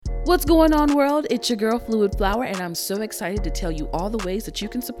What's going on, world? It's your girl Fluid Flower, and I'm so excited to tell you all the ways that you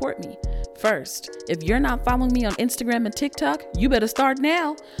can support me. First, if you're not following me on Instagram and TikTok, you better start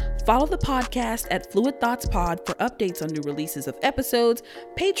now. Follow the podcast at Fluid Thoughts Pod for updates on new releases of episodes,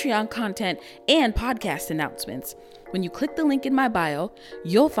 Patreon content, and podcast announcements. When you click the link in my bio,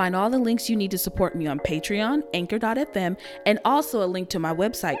 you'll find all the links you need to support me on Patreon, Anchor.fm, and also a link to my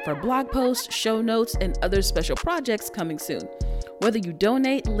website for blog posts, show notes, and other special projects coming soon. Whether you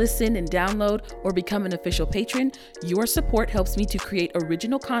donate, listen, and download, or become an official patron, your support helps me to create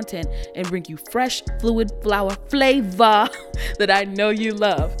original content and bring you fresh, fluid flower flavor that I know you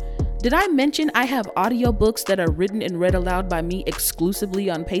love. Did I mention I have audiobooks that are written and read aloud by me exclusively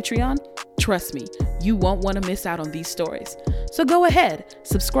on Patreon? Trust me, you won't want to miss out on these stories. So go ahead,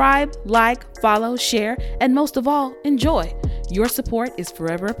 subscribe, like, follow, share, and most of all, enjoy. Your support is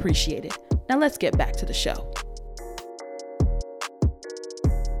forever appreciated. Now let's get back to the show.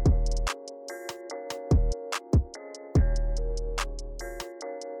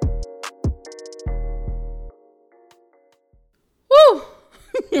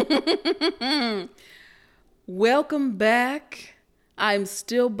 Welcome back. I'm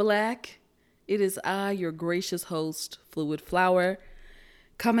still black. It is I, your gracious host, Fluid Flower,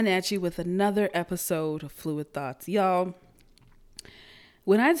 coming at you with another episode of Fluid Thoughts. Y'all,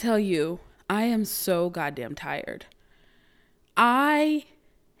 when I tell you I am so goddamn tired, I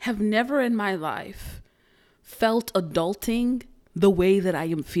have never in my life felt adulting the way that I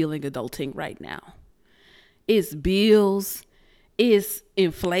am feeling adulting right now. It's bills. It's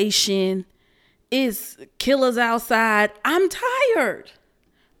inflation. It's killers outside. I'm tired.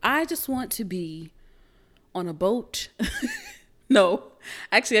 I just want to be on a boat. No,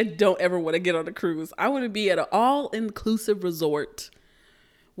 actually, I don't ever want to get on a cruise. I want to be at an all-inclusive resort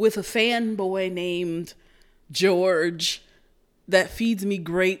with a fanboy named George that feeds me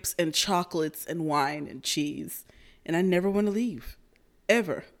grapes and chocolates and wine and cheese. And I never want to leave.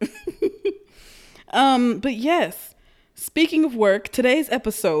 Ever. But yes. Speaking of work, today's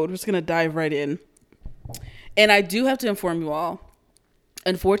episode, we're just going to dive right in. And I do have to inform you all,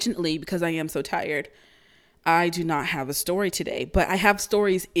 unfortunately, because I am so tired, I do not have a story today. But I have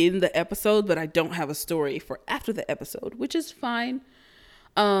stories in the episode, but I don't have a story for after the episode, which is fine.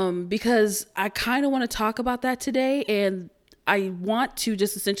 Because I kind of want to talk about that today. And I want to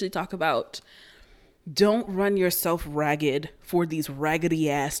just essentially talk about don't run yourself ragged for these raggedy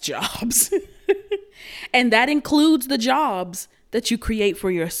ass jobs. And that includes the jobs that you create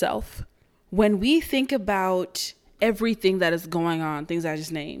for yourself. When we think about everything that is going on, things I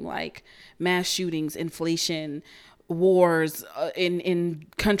just named, like mass shootings, inflation, wars in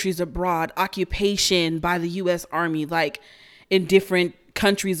countries abroad, occupation by the U.S. Army, like in different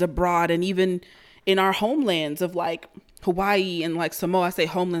countries abroad, and even in our homelands of like Hawaii and like Samoa. I say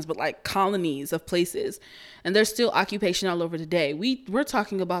homelands, but like colonies of places. And there's still occupation all over today. We're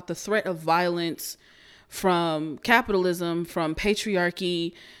talking about the threat of violence from capitalism, from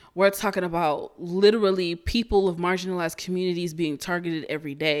patriarchy. We're talking about literally people of marginalized communities being targeted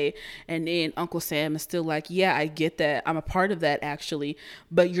every day. And then Uncle Sam is still like, yeah, I get that. I'm a part of that actually,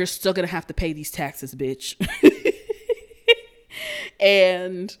 but you're still going to have to pay these taxes, bitch.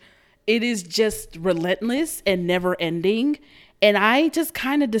 And it is just relentless and never ending. And I just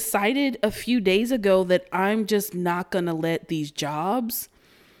kind of decided a few days ago that I'm just not going to let these jobs,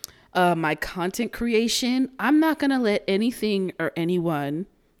 my content creation, I'm not going to let anything or anyone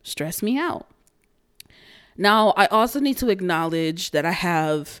stress me out. Now, I also need to acknowledge that I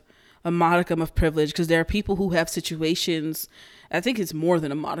have a modicum of privilege, because there are people who have situations. I think it's more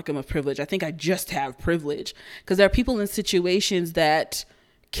than a modicum of privilege. I think I just have privilege, because there are people in situations that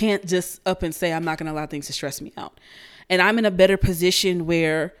can't just up and say, I'm not going to allow things to stress me out. And I'm in a better position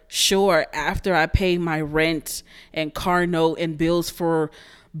where, sure, after I pay my rent and car note and bills for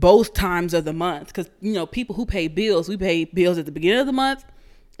both times of the month, because, you know, people who pay bills, we pay bills at the beginning of the month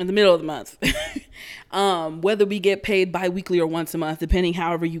and the middle of the month, whether we get paid bi-weekly or once a month, depending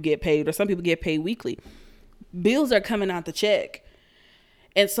however you get paid, or some people get paid weekly. Bills are coming out the check.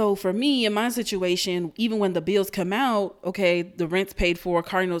 And so for me, in my situation, even when the bills come out, okay, the rent's paid for,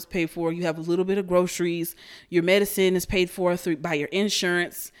 car notes paid for, you have a little bit of groceries, your medicine is paid for by your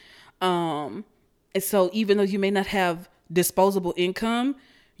insurance. And so even though you may not have disposable income,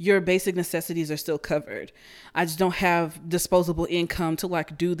 your basic necessities are still covered. I just don't have disposable income to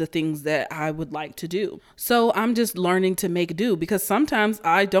like do the things that I would like to do. So I'm just learning to make do, because sometimes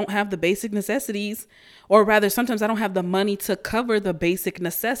I don't have the basic necessities, or rather sometimes I don't have the money to cover the basic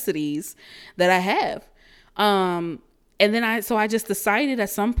necessities that I have. And then I just decided at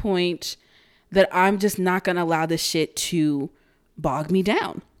some point that I'm just not going to allow this shit to bog me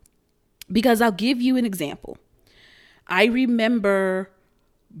down. Because I'll give you an example. I remember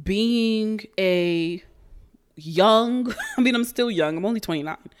being a young, I'm still young. I'm only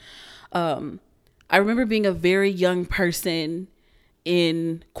 29. I remember being a very young person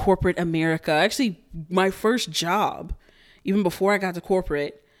in corporate America. Actually, my first job, even before I got to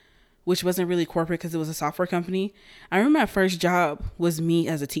corporate, which wasn't really corporate because it was a software company. I remember my first job was me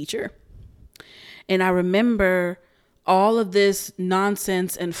as a teacher. And I remember all of this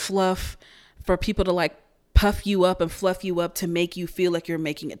nonsense and fluff for people to like puff you up and fluff you up to make you feel like you're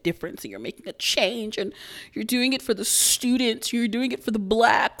making a difference and you're making a change and you're doing it for the students, you're doing it for the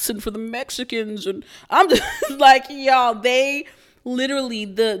blacks and for the Mexicans. And I'm just like, y'all, they literally,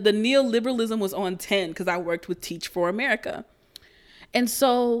 the neoliberalism was on 10 because I worked with Teach for America. And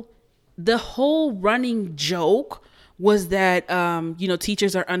so the whole running joke was that,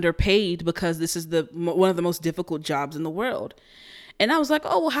 teachers are underpaid because this is one of the most difficult jobs in the world. And I was like,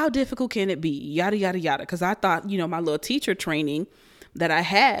 oh, well, how difficult can it be? Yada, yada, yada. Because I thought, my little teacher training that I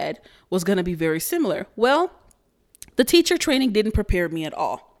had was going to be very similar. Well, the teacher training didn't prepare me at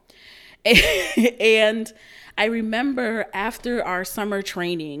all. And I remember after our summer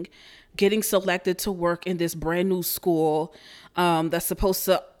training, getting selected to work in this brand new school that's supposed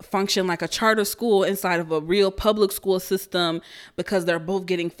to function like a charter school inside of a real public school system because they're both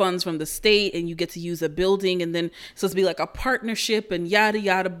getting funds from the state and you get to use a building and then it's supposed to be like a partnership and yada,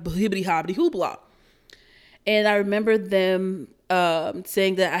 yada, hibbity hobbity hoopla. And I remember them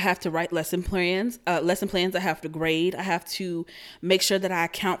saying that I have to write lesson plans. I have to grade. I have to make sure that I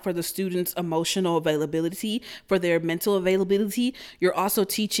account for the students' emotional availability, for their mental availability. You're also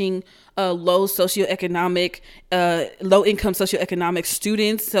teaching low income socioeconomic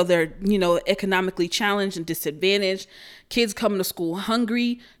students. So they're, economically challenged and disadvantaged. Kids coming to school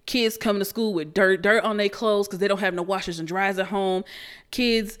hungry. Kids coming to school with dirt on their clothes because they don't have no washers and dryers at home.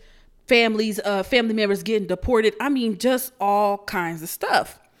 Family members getting deported. I mean, just all kinds of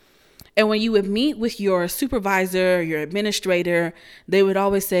stuff. And when you would meet with your supervisor, your administrator, they would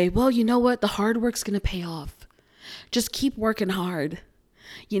always say, well, you know what? The hard work's going to pay off. Just keep working hard.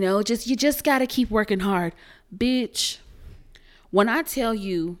 You just got to keep working hard. Bitch, when I tell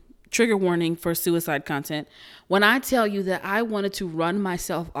you, trigger warning for suicide content, when I tell you that I wanted to run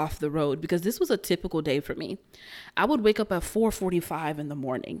myself off the road because this was a typical day for me, I would wake up at 4:45 in the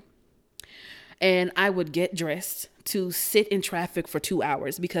morning. And I would get dressed to sit in traffic for 2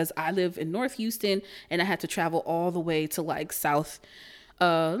 hours because I live in North Houston and I had to travel all the way to like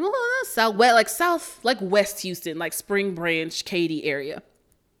West Houston, like Spring Branch, Katy area.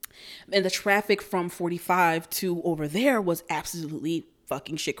 And the traffic from 45 to over there was absolutely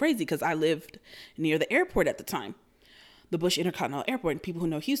fucking shit crazy because I lived near the airport at the time, the Bush Intercontinental Airport. And people who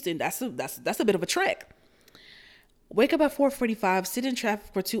know Houston, that's a bit of a trek. Wake up at 4:45, sit in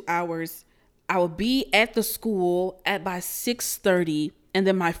traffic for 2 hours. I would be at the school by 6:30, and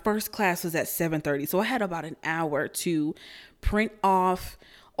then my first class was at 7:30. So I had about an hour to print off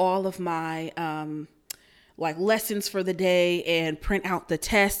all of my lessons for the day and print out the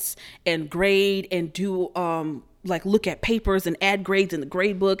tests and grade and do look at papers and add grades in the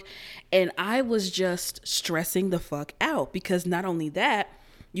grade book. And I was just stressing the fuck out because not only that,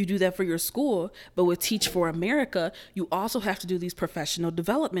 you do that for your school, but with Teach for America, you also have to do these professional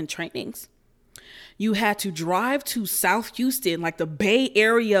development trainings. You had to drive to South Houston, like the Bay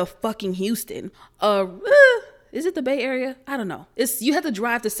Area of fucking Houston. Is it the Bay Area? I don't know. You have to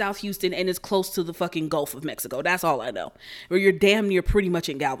drive to South Houston and it's close to the fucking Gulf of Mexico. That's all I know. Or you're damn near pretty much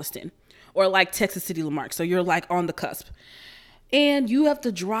in Galveston or like Texas City, Lamarck. So you're like on the cusp. And you have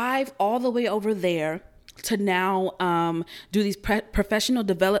to drive all the way over there to now do these professional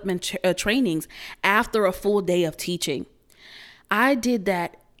development trainings after a full day of teaching. I did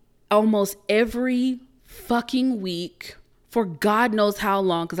that almost every fucking week for God knows how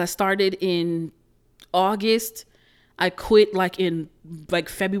long, because I started in August. I quit in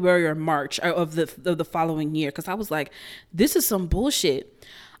February or March of the following year because I was like, this is some bullshit.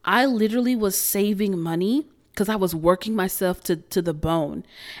 I literally was saving money because I was working myself to the bone,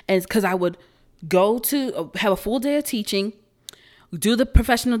 and because I would go to have a full day of teaching, do the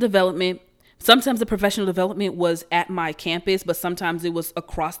professional development. Sometimes the professional development was at my campus, but sometimes it was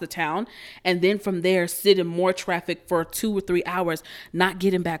across the town. And then from there, sit in more traffic for 2 or 3 hours, not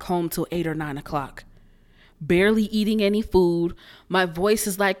getting back home till 8 or 9 o'clock. Barely eating any food. My voice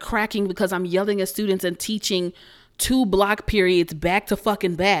is like cracking because I'm yelling at students and teaching 2 block periods back to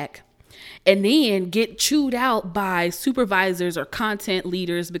fucking back. and then get chewed out by supervisors or content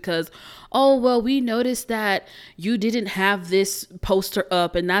leaders because, oh, well, we noticed that you didn't have this poster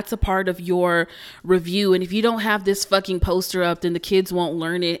up and that's a part of your review. And if you don't have this fucking poster up, then the kids won't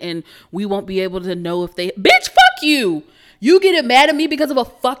learn it and we won't be able to know if they, bitch, fuck you. You getting mad at me because of a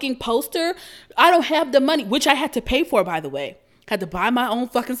fucking poster? I don't have the money, which I had to pay for, by the way. Had to buy my own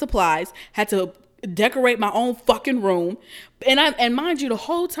fucking supplies, had to decorate my own fucking room. And mind you, the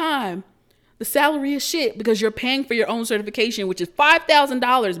whole time, the salary is shit because you're paying for your own certification, which is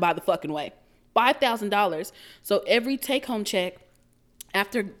 $5,000 by the fucking way. $5,000. So every take-home check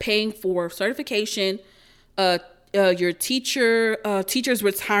after paying for certification, your teacher's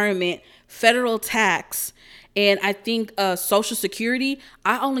retirement, federal tax, and I think Social Security,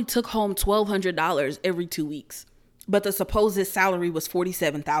 I only took home $1,200 every 2 weeks. But the supposed salary was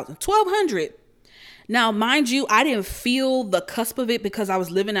 $47,000. $1,200. Now, mind you, I didn't feel the cusp of it because I was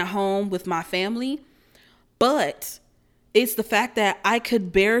living at home with my family. But it's the fact that I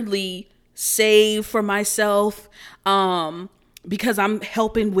could barely save for myself because I'm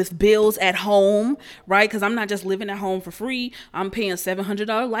helping with bills at home, right? Because I'm not just living at home for free. I'm paying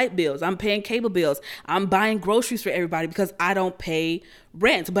 $700 light bills. I'm paying cable bills. I'm buying groceries for everybody because I don't pay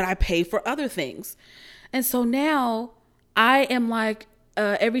rent, but I pay for other things. And so now I am like,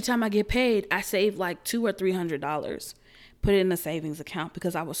 every time I get paid, I save like $200 or $300, put it in a savings account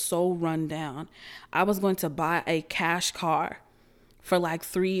because I was so run down. I was going to buy a cash car for like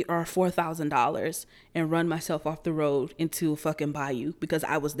 $3,000 or $4,000 and run myself off the road into a fucking bayou because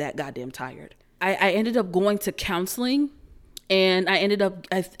I was that goddamn tired. I ended up going to counseling, and I ended up,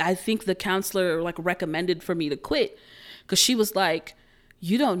 I think the counselor like recommended for me to quit because she was like,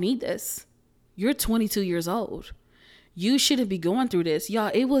 you don't need this. You're 22 years old. You shouldn't be going through this.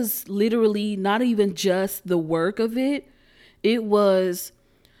 Y'all, it was literally not even just the work of it. It was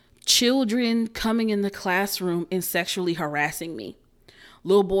children coming in the classroom and sexually harassing me.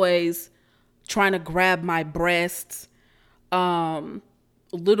 Little boys trying to grab my breasts. Little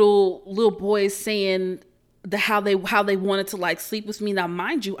boys saying how they wanted to like sleep with me. Now,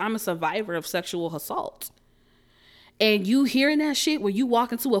 mind you, I'm a survivor of sexual assault. And you hearing that shit where you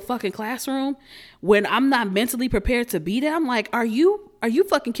walk into a fucking classroom when I'm not mentally prepared to be there, I'm like, are you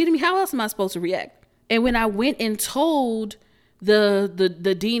fucking kidding me? How else am I supposed to react? And when I went and told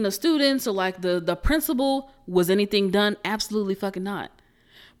the dean of students or like the principal, was anything done? Absolutely fucking not.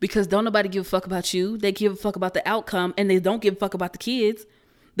 Because don't nobody give a fuck about you. They give a fuck about the outcome, and they don't give a fuck about the kids.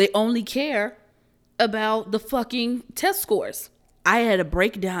 They only care about the fucking test scores. I had a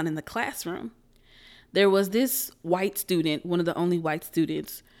breakdown in the classroom. There was this white student, one of the only white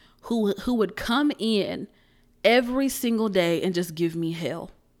students, who would come in every single day and just give me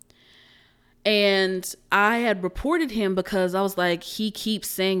hell. And I had reported him because I was like, he keeps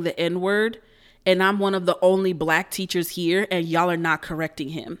saying the N-word, and I'm one of the only black teachers here, and y'all are not correcting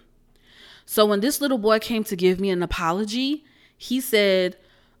him. So when this little boy came to give me an apology, he said,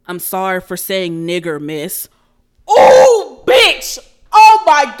 I'm sorry for saying nigger, miss. Oh, bitch! Oh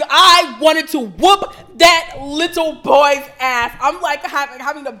my God, I wanted to whoop that little boy's ass. I'm like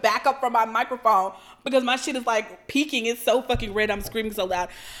having to back up from my microphone because my shit is like peaking. It's so fucking red. I'm screaming so loud.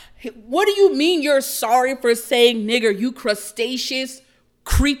 What do you mean you're sorry for saying nigger, you crustaceous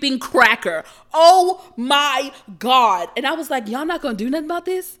creeping cracker? Oh my God. And I was like, y'all not gonna do nothing about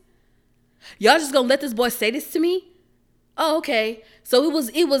this? Y'all just gonna let this boy say this to me? Oh, okay. So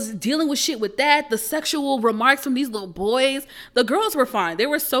it was dealing with shit with that, the sexual remarks from these little boys. The girls were fine. They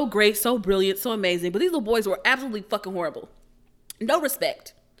were so great, so brilliant, so amazing. But these little boys were absolutely fucking horrible. No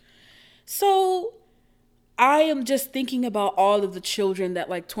respect. So I am just thinking about all of the children that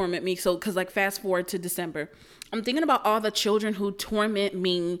like torment me. So, cause like fast forward to December, I'm thinking about all the children who torment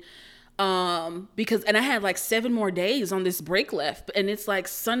me. Because I had like 7 more days on this break left, and it's like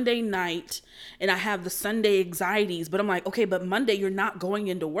Sunday night and I have the Sunday anxieties, but I'm like, okay, but Monday you're not going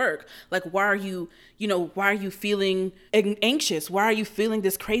into work. Like, why are you feeling anxious? Why are you feeling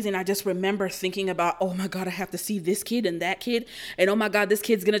this crazy? And I just remember thinking about, oh my God, I have to see this kid and that kid. And oh my God, this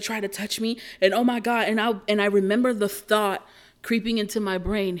kid's going to try to touch me. And oh my God. And I remember the thought creeping into my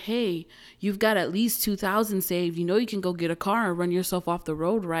brain, hey, you've got at least 2,000 saved. You know, you can go get a car and run yourself off the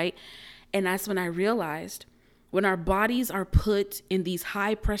road, right? And that's when I realized when our bodies are put in these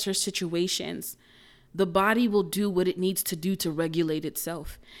high pressure situations, the body will do what it needs to do to regulate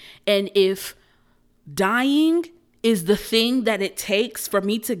itself. And if dying is the thing that it takes for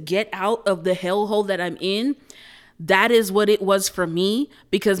me to get out of the hellhole that I'm in, that is what it was for me,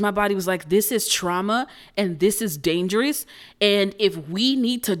 because my body was like, this is trauma and this is dangerous. And if we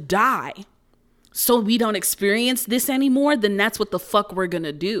need to die so we don't experience this anymore, then that's what the fuck we're going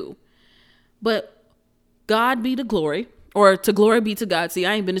to do. But God be the glory, or to glory be to God. See,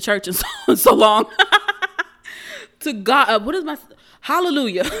 I ain't been to church in so long. To God, what is my,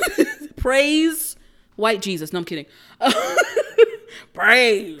 hallelujah. Praise white Jesus. No, I'm kidding.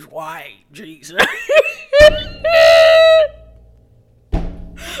 Praise white Jesus.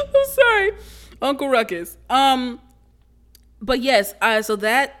 I'm sorry, Uncle Ruckus. But yes, so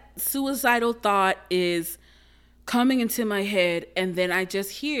that suicidal thought is coming into my head, and then I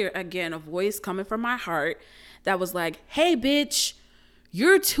just hear again a voice coming from my heart that was like, "Hey, bitch,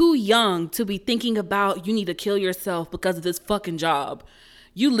 you're too young to be thinking about you need to kill yourself because of this fucking job.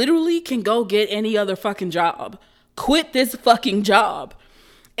 You literally can go get any other fucking job. Quit this fucking job."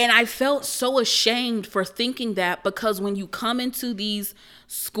 And I felt so ashamed for thinking that, because when you come into these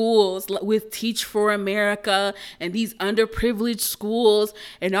schools with Teach for America and these underprivileged schools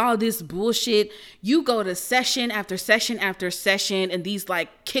and all this bullshit, you go to session after session after session and these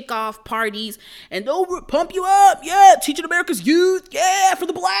like kickoff parties and pump you up. Yeah, Teaching America's Youth. Yeah, for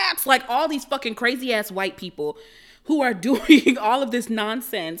the blacks. Like all these fucking crazy ass white people who are doing all of this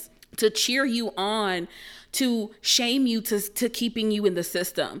nonsense to cheer you on, to shame you, to keeping you in the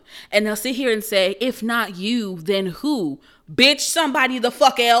system. And they'll sit here and say, if not you, then who? Bitch, somebody the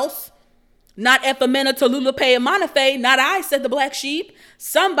fuck else. Not Epimena, Tallulah, and Monafe. Not I, said the black sheep.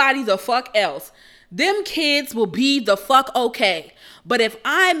 Somebody the fuck else. Them kids will be the fuck okay. But if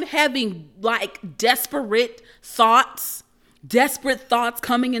I'm having like desperate thoughts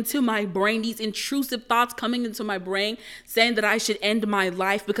coming into my brain, these intrusive thoughts coming into my brain saying that I should end my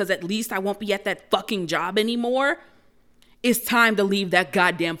life because at least I won't be at that fucking job anymore, it's time to leave that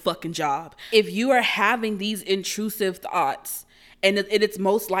goddamn fucking job. If you are having these intrusive thoughts, and it's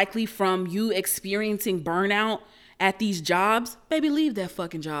most likely from you experiencing burnout at these jobs, baby, leave that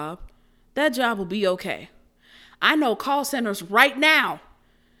fucking job. That job will be okay. I know call centers right now.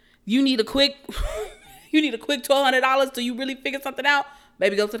 You need a quick $1,200 till you really figure something out.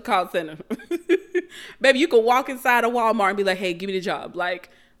 Baby, go to the call center. Baby, you can walk inside a Walmart and be like, hey, give me the job.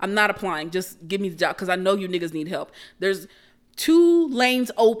 Like, I'm not applying. Just give me the job because I know you niggas need help. There's 2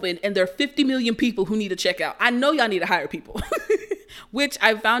 lanes open and there are 50 million people who need to check out. I know y'all need to hire people. Which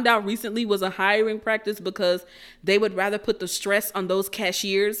I found out recently was a hiring practice because they would rather put the stress on those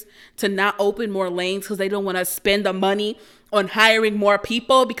cashiers to not open more lanes because they don't want to spend the money on hiring more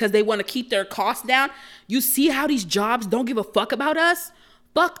people because they want to keep their costs down. You see how these jobs don't give a fuck about us?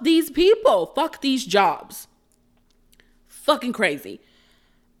 Fuck these people. Fuck these jobs. Fucking crazy.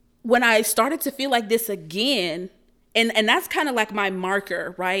 When I started to feel like this again, and that's kind of like my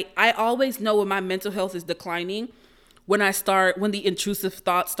marker, right? I always know when my mental health is declining when the intrusive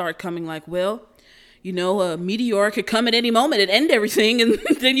thoughts start coming like, well, you know, a meteor could come at any moment and end everything and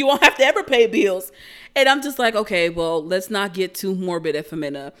then you won't have to ever pay bills. And I'm just like, okay, well, let's not get too morbid,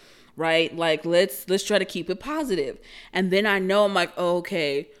 Epimena, right? Like, let's try to keep it positive. And then I know I'm like, oh,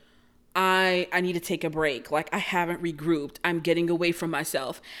 okay, I need to take a break. Like, I haven't regrouped. I'm getting away from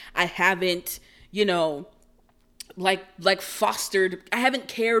myself. I haven't, you know, like fostered, I haven't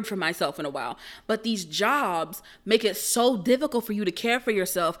cared for myself in a while. But these jobs make it so difficult for you to care for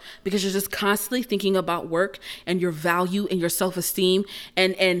yourself because you're just constantly thinking about work and your value and your self-esteem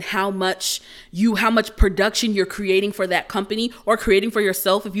and how much production you're creating for that company or creating for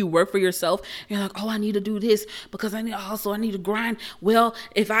yourself. If you work for yourself, you're like, oh, I need to do this because I need to grind. Well,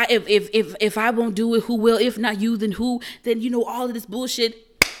 if I won't do it, who will? If not you, then who? Then, you know, all of this bullshit.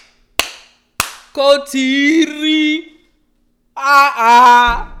 Kotiri,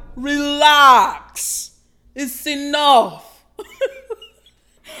 relax. It's enough.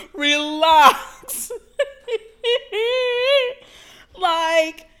 Relax.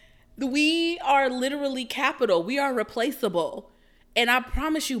 Like, we are literally capital. We are replaceable. And I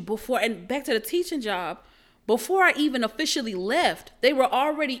promise you, and back to the teaching job, before I even officially left, they were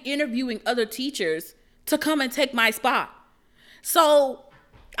already interviewing other teachers to come and take my spot. So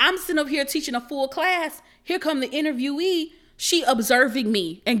I'm sitting up here teaching a full class. Here come the interviewee. She observing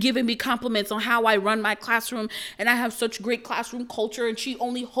me and giving me compliments on how I run my classroom. And I have such great classroom culture. And she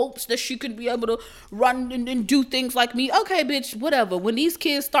only hopes that she could be able to run and do things like me. Okay, bitch, whatever. When these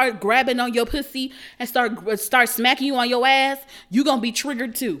kids start grabbing on your pussy and start smacking you on your ass, you gonna be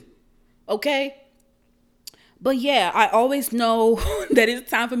triggered too. Okay? But yeah, I always know that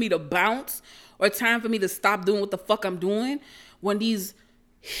it's time for me to bounce or time for me to stop doing what the fuck I'm doing when these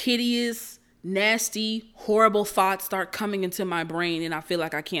hideous, nasty, horrible thoughts start coming into my brain and I feel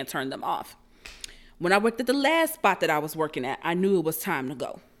like I can't turn them off. When I worked at the last spot that I was working at, I knew it was time to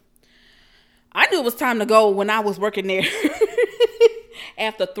go. I knew it was time to go when I was working there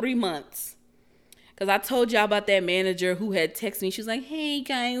after 3 months. Because I told y'all about that manager who had texted me. She was like, hey,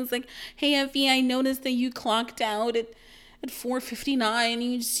 guys. Like, hey, Effie, I noticed that you clocked out at 4:59. And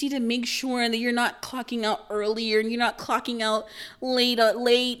you just need to make sure that you're not clocking out earlier. And you're not clocking out late at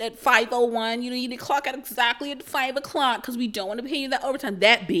 5:01. You need to clock out exactly at 5 o'clock. Because we don't want to pay you that overtime.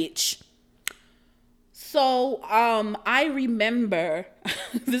 That bitch. So, I remember,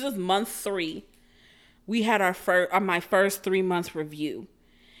 this is month 3. We had my first 3 months review.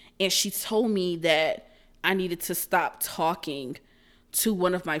 And she told me that I needed to stop talking to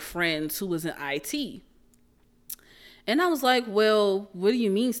one of my friends who was in IT. And I was like, well, what do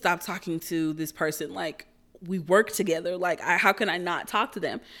you mean stop talking to this person? Like, we work together. Like, how can I not talk to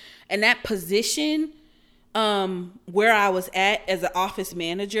them? And that position, where I was at as an office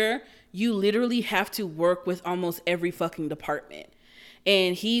manager, you literally have to work with almost every fucking department.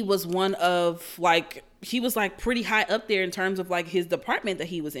 And he was he was like pretty high up there in terms of like his department that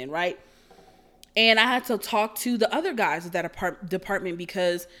he was in, right? And I had to talk to the other guys of that department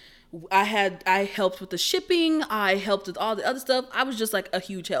because I helped with the shipping. I helped with all the other stuff. I was just like a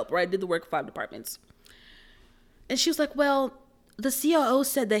huge help, right? I did the work for 5 departments. And she was like, well, the COO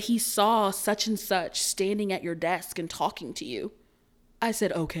said that he saw such and such standing at your desk and talking to you. I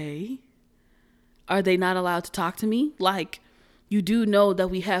said, okay. Are they not allowed to talk to me? Like, you do know that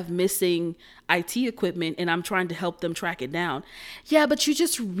we have missing IT equipment and I'm trying to help them track it down. Yeah, but you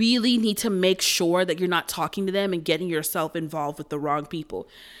just really need to make sure that you're not talking to them and getting yourself involved with the wrong people.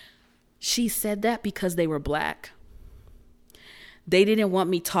 She said that because they were black. They didn't want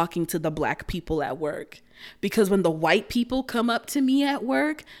me talking to the black people at work. Because when the white people come up to me at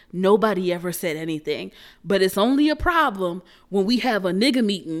work, nobody ever said anything. But it's only a problem when we have a nigga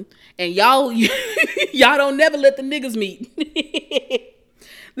meeting and y'all don't never let the niggas meet.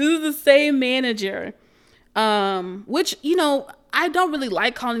 This is the same manager. Which, I don't really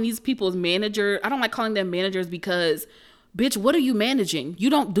like calling these people's manager. I don't like calling them managers because, bitch, what are you managing?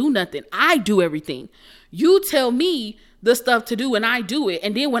 You don't do nothing. I do everything. You tell me the stuff to do and I do it.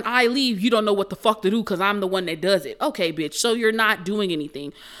 And then when I leave, you don't know what the fuck to do because I'm the one that does it. Okay, bitch. So you're not doing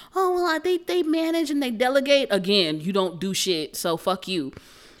anything. Oh, well, they manage and they delegate. Again, you don't do shit. So fuck you.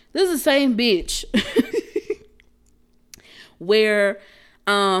 This is the same bitch where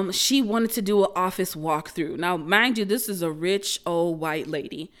she wanted to do an office walkthrough. Now, mind you, this is a rich old white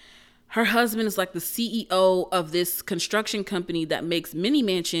lady. Her husband is like the CEO of this construction company that makes mini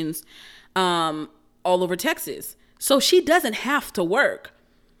mansions all over Texas. So she doesn't have to work,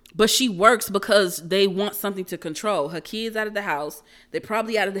 but she works because they want something to control. Her kids out of the house. They're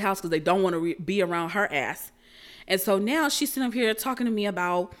probably out of the house because they don't want to be around her ass. And so now she's sitting up here talking to me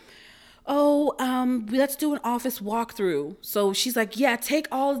about, let's do an office walkthrough. So she's like, yeah, take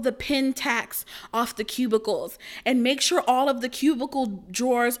all of the pin tacks off the cubicles and make sure all of the cubicle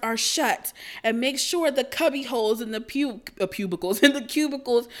drawers are shut and make sure the cubby holes in the cubicles and the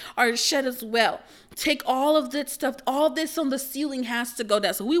cubicles are shut as well. Take all of that stuff, all this on the ceiling has to go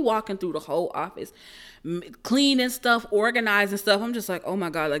down. So we walking through the whole office, cleaning stuff, organizing stuff. I'm just like, oh my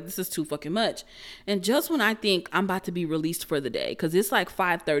God, like this is too fucking much. And just when I think I'm about to be released for the day, because it's like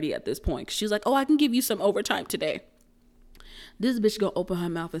 5:30 at this point, she's like, oh, I can give you some overtime today. This bitch gonna open her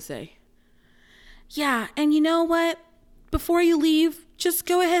mouth and say, yeah, and you know what? Before you leave, just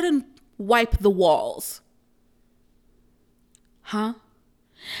go ahead and wipe the walls. Huh?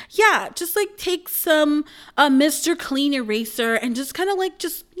 Yeah, just like take some Mr. Clean Eraser and just kind of like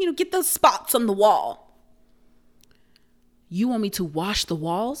get those spots on the wall. You want me to wash the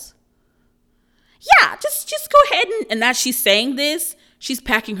walls? Yeah, just go ahead and as she's saying this, she's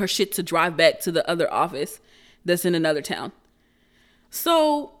packing her shit to drive back to the other office that's in another town.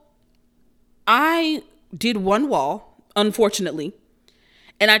 So I did one wall, unfortunately,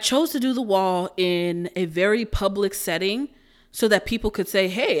 and I chose to do the wall in a very public setting so that people could say,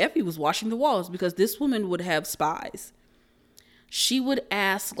 hey, Effie was washing the walls, because this woman would have spies. She would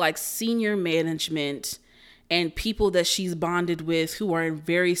ask like senior management and people that she's bonded with who are in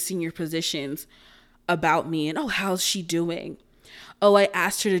very senior positions about me. And, oh, how's she doing? Oh, I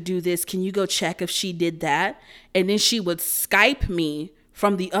asked her to do this. Can you go check if she did that? And then she would Skype me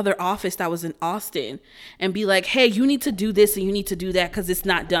from the other office that was in Austin and be like, hey, you need to do this and you need to do that because it's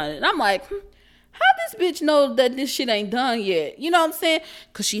not done. And I'm like, how this bitch know that this shit ain't done yet? You know what I'm saying?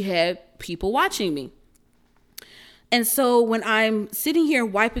 Because she had people watching me. And so when I'm sitting here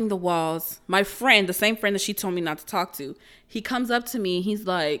wiping the walls, my friend, the same friend that she told me not to talk to, he comes up to me. He's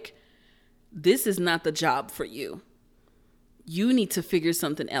like, this is not the job for you. You need to figure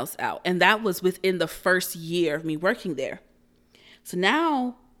something else out. And that was within the first year of me working there. So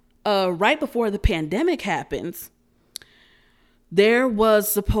now, right before the pandemic happens, There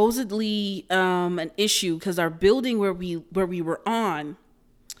was supposedly an issue because our building where we were on,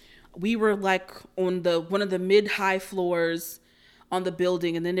 we were like on the one of the mid-high floors on the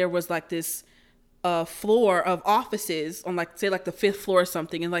building, and then there was like this floor of offices on like say like the fifth floor or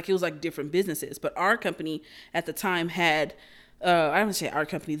something, and like it was like different businesses. But our company at the time had I don't say our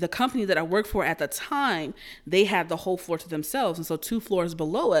company, the company that I worked for at the time, they had the whole floor to themselves. And so 2 floors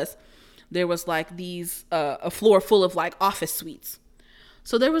below us, there was like these a floor full of like office suites.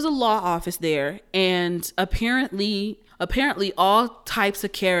 So there was a law office there, and apparently all types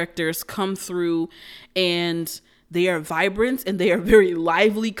of characters come through, and they are vibrant and they are very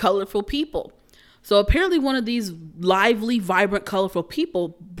lively, colorful people. So apparently one of these lively, vibrant, colorful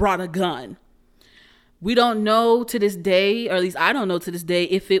people brought a gun. We don't know to this day, or at least I don't know to this day,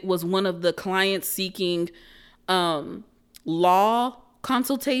 if it was one of the clients seeking law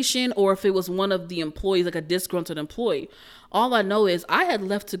consultation or if it was one of the employees, like a disgruntled employee. All I know is I had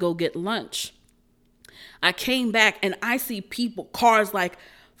left to go get lunch. I came back and I see people, cars like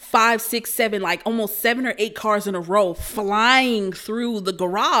 5, 6, 7, like almost 7 or 8 cars in a row flying through the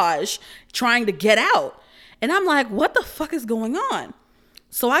garage trying to get out. And I'm like, what the fuck is going on?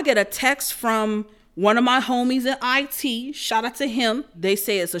 So I get a text from one of my homies in IT, shout out to him. They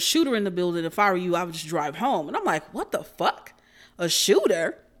say it's a shooter in the building. If I were you, I would just drive home. And I'm like, what the fuck? A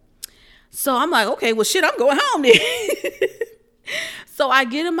shooter? So I'm like, okay, well shit, I'm going home then. So I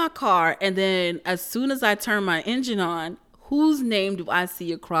get in my car, and then as soon as I turn my engine on, whose name do I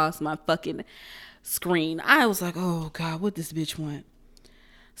see across my fucking screen? I was like, oh God, what this bitch want?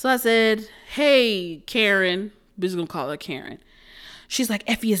 So I said, hey, Karen. We're just gonna call her Karen. She's like,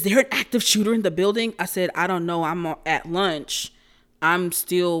 Effie, is there an active shooter in the building? I said, I don't know. I'm at lunch. I'm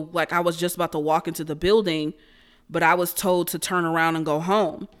still, like, I was just about to walk into the building, but I was told to turn around and go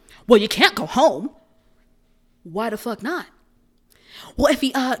home. Well, you can't go home. Why the fuck not? Well,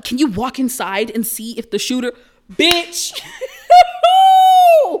 Effie, can you walk inside and see if the shooter... Bitch.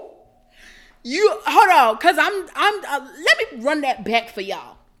 You, hold on, because let me run that back for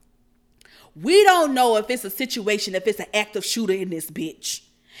y'all. We don't know if it's a situation, if it's an active shooter in this bitch.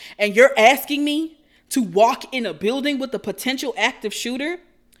 And you're asking me to walk in a building with a potential active shooter?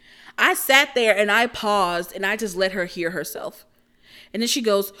 I sat there and I paused and I just let her hear herself. And then she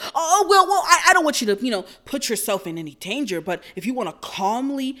goes, oh, well, I don't want you to, put yourself in any danger. But if you want to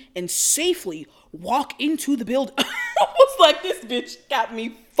calmly and safely walk into the building. I was like, this bitch got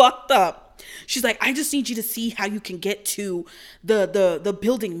me fucked up. She's like, I just need you to see how you can get to the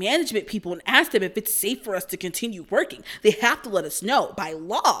building management people and ask them if it's safe for us to continue working. They have to let us know by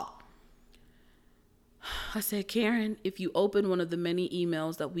law. I said, Karen, if you open one of the many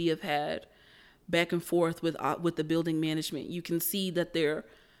emails that we have had back and forth with the building management, you can see that their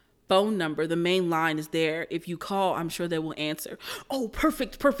phone number, the main line, is there. If you call, I'm sure they will answer. Oh,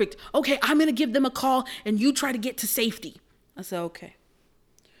 perfect. Okay, I'm going to give them a call and you try to get to safety. I said, okay.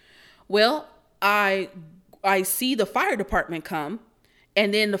 Well, I see the fire department come,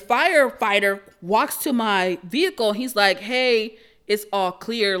 and then the firefighter walks to my vehicle. He's like, hey, it's all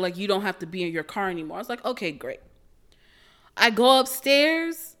clear. Like, you don't have to be in your car anymore. I was like, okay, great. I go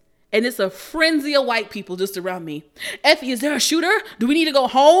upstairs, and it's a frenzy of white people just around me. Effie, is there a shooter? Do we need to go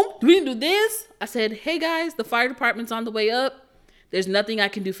home? Do we need to do this? I said, hey, guys, the fire department's on the way up. There's nothing I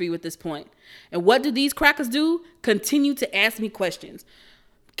can do for you at this point. And what do these crackers do? Continue to ask me questions.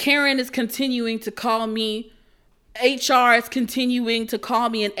 Karen is continuing to call me. HR is continuing to call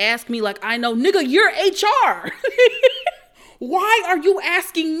me and ask me like, I know, nigga, you're HR. Why are you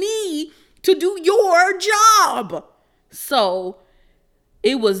asking me to do your job? So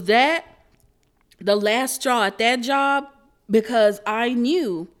it was the last straw at that job, because I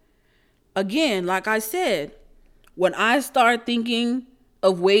knew, again, like I said, when I start thinking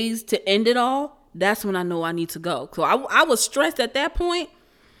of ways to end it all, that's when I know I need to go. So I was stressed at that point.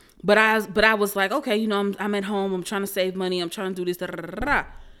 But I was like, okay, I'm at home. I'm trying to save money. I'm trying to do this. Da, da, da, da.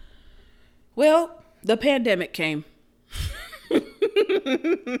 Well, the pandemic came.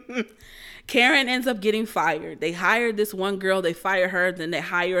 Karen ends up getting fired. They hired this one girl. They fire her. Then they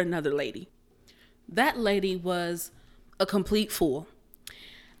hire another lady. That lady was a complete fool.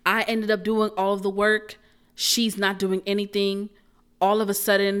 I ended up doing all of the work. She's not doing anything. All of a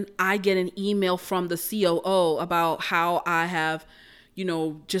sudden, I get an email from the COO about how I have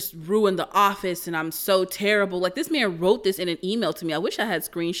just ruined the office and I'm so terrible. Like, this man wrote this in an email to me. I wish I had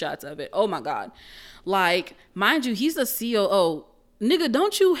screenshots of it. Oh my God. Like, mind you, he's a COO.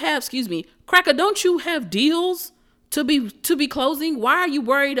 Nigga, Cracker, don't you have deals to be closing? Why are you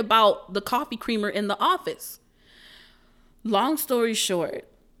worried about the coffee creamer in the office? Long story short,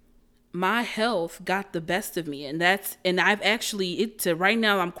 my health got the best of me. And I've actually, right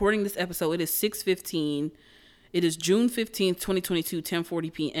now I'm recording this episode. It is 6:15. It is June 15th, 2022,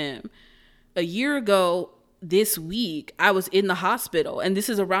 10:40 p.m. A year ago this week, I was in the hospital, and this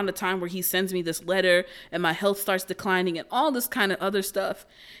is around the time where he sends me this letter and my health starts declining and all this kind of other stuff.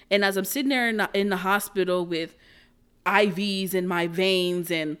 And as I'm sitting there in the hospital with IVs in my veins,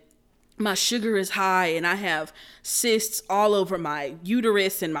 and my sugar is high, and I have cysts all over my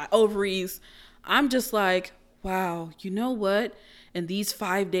uterus and my ovaries, I'm just like, wow, you know what? In these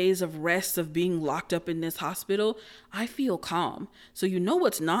 5 days of rest of being locked up in this hospital, I feel calm. So you know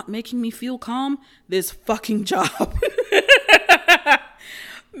what's not making me feel calm? This fucking job.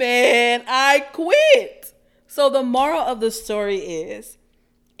 Man, I quit. So the moral of the story is,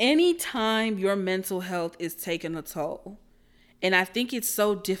 anytime your mental health is taking a toll, and I think it's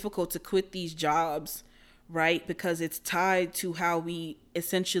so difficult to quit these jobs, right? Because it's tied to how we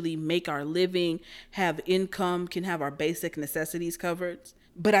essentially make our living, have income, can have our basic necessities covered.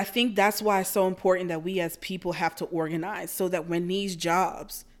 But I think that's why it's so important that we as people have to organize, so that when these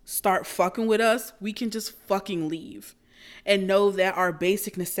jobs start fucking with us, we can just fucking leave and know that our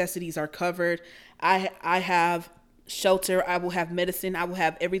basic necessities are covered. I have shelter, I will have medicine, I will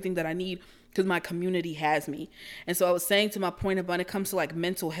have everything that I need, because my community has me. And so I was saying, to my point of when it comes to like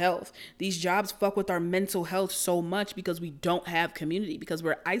mental health, these jobs fuck with our mental health so much because we don't have community, because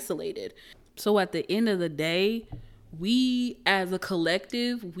we're isolated. So at the end of the day, we as a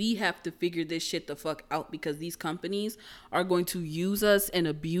collective, we have to figure this shit the fuck out, because these companies are going to use us and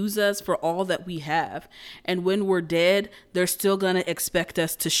abuse us for all that we have. And when we're dead, they're still going to expect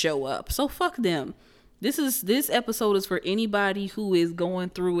us to show up. So fuck them. This episode is for anybody who is going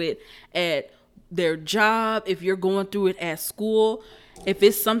through it at their job. If you're going through it at school, if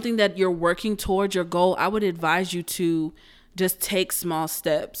it's something that you're working towards your goal, I would advise you to just take small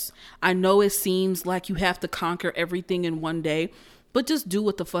steps. I know it seems like you have to conquer everything in one day, but just do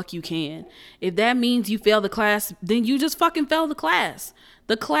what the fuck you can. If that means you fail the class, then you just fucking fail the class.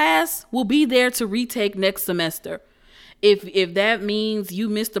 The class will be there to retake next semester. If that means you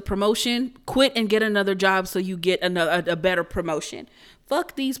missed the promotion, quit and get another job so you get a better promotion.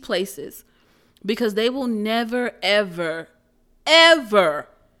 Fuck these places, because they will never, ever, ever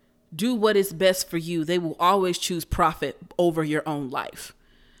do what is best for you. They will always choose profit over your own life.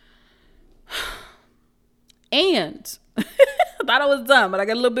 And I thought I was done, but I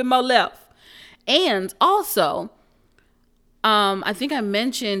got a little bit more left. And also, I think I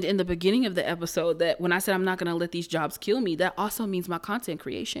mentioned in the beginning of the episode that when I said I'm not going to let these jobs kill me, that also means my content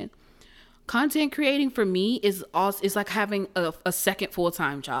creation. Content creating for me is like having a second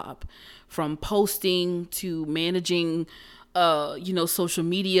full-time job, from posting to managing, social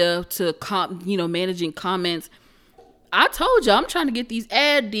media to, managing comments. I told you I'm trying to get these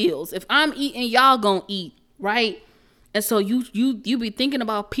ad deals. If I'm eating, y'all gonna eat, right? And so you be thinking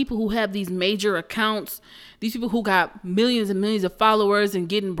about people who have these major accounts, these people who got millions and millions of followers and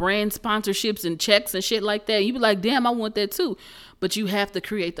getting brand sponsorships and checks and shit like that. You be like, damn, I want that too. But you have to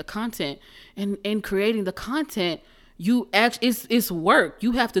create the content. And in creating the content, it's work.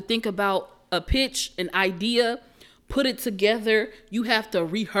 You have to think about a pitch, an idea, put it together. You have to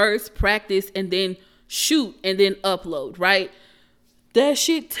rehearse, practice, and then shoot and then upload, right? That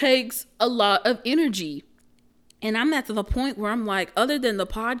shit takes a lot of energy. And I'm at the point where I'm like, other than the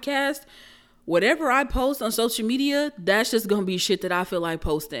podcast, whatever I post on social media, that's just going to be shit that I feel like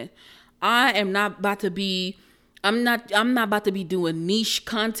posting. I'm not about to be doing niche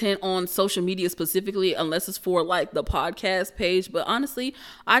content on social media specifically, unless it's for like the podcast page. But honestly,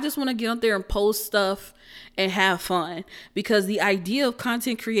 I just want to get out there and post stuff and have fun, because the idea of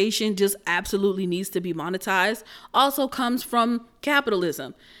content creation just absolutely needs to be monetized. Also comes from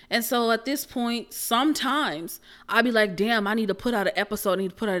capitalism. And so at this point, sometimes I'll be like, damn, I need to put out an episode.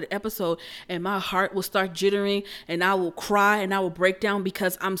 And my heart will start jittering and I will cry and I will break down,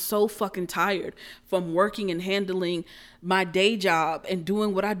 because I'm so fucking tired from working and handling my day job and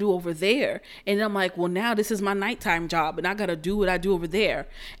doing what I do over there. And I'm like, well, now this is my nighttime job and I got to do what I do over there.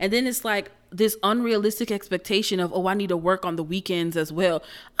 And then it's like this unrealistic expectation of, oh, I need to work on the weekends as well.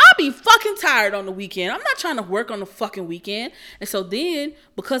 I'll be fucking tired on the weekend. I'm not trying to work on the fucking weekend. And so then,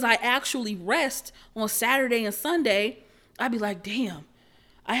 because I actually rest on Saturday and Sunday, I'd be like, damn,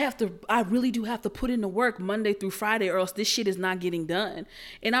 I really do have to put in the work Monday through Friday, or else this shit is not getting done.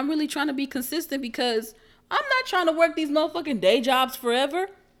 And I'm really trying to be consistent, because I'm not trying to work these motherfucking day jobs forever.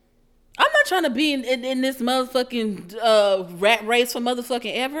 I'm not trying to be in this motherfucking rat race for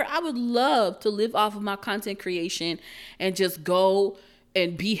motherfucking ever. I would love to live off of my content creation and just go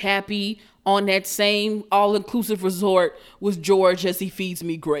and be happy on that same all-inclusive resort with George as he feeds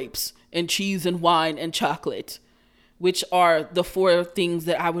me grapes and cheese and wine and chocolate, which are the four things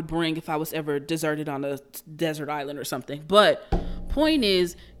that I would bring if I was ever deserted on a desert island or something. But point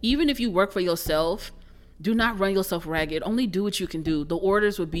is, even if you work for yourself, do not run yourself ragged. Only do what you can do. The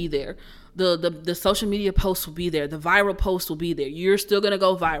orders will be there. The social media posts will be there. The viral posts will be there. You're still going to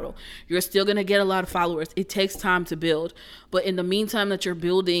go viral. You're still going to get a lot of followers. It takes time to build. But in the meantime that you're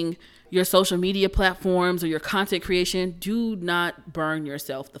building your social media platforms or your content creation, do not burn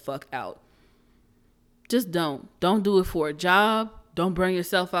yourself the fuck out. Just don't. Don't do it for a job. Don't burn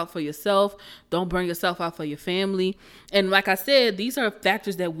yourself out for yourself. Don't burn yourself out for your family. And like I said, these are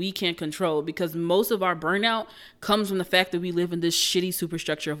factors that we can't control because most of our burnout comes from the fact that we live in this shitty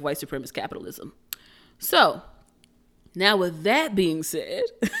superstructure of white supremacist capitalism. So now with that being said,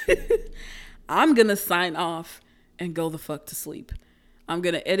 I'm going to sign off and go the fuck to sleep. I'm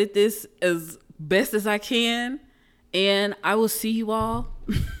going to edit this as best as I can. And I will see you all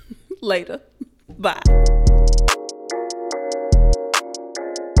later. Bye.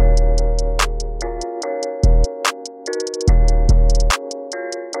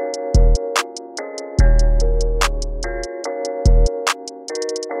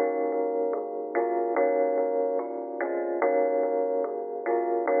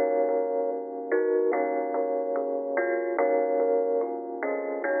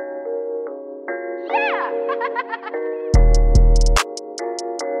 Yeah!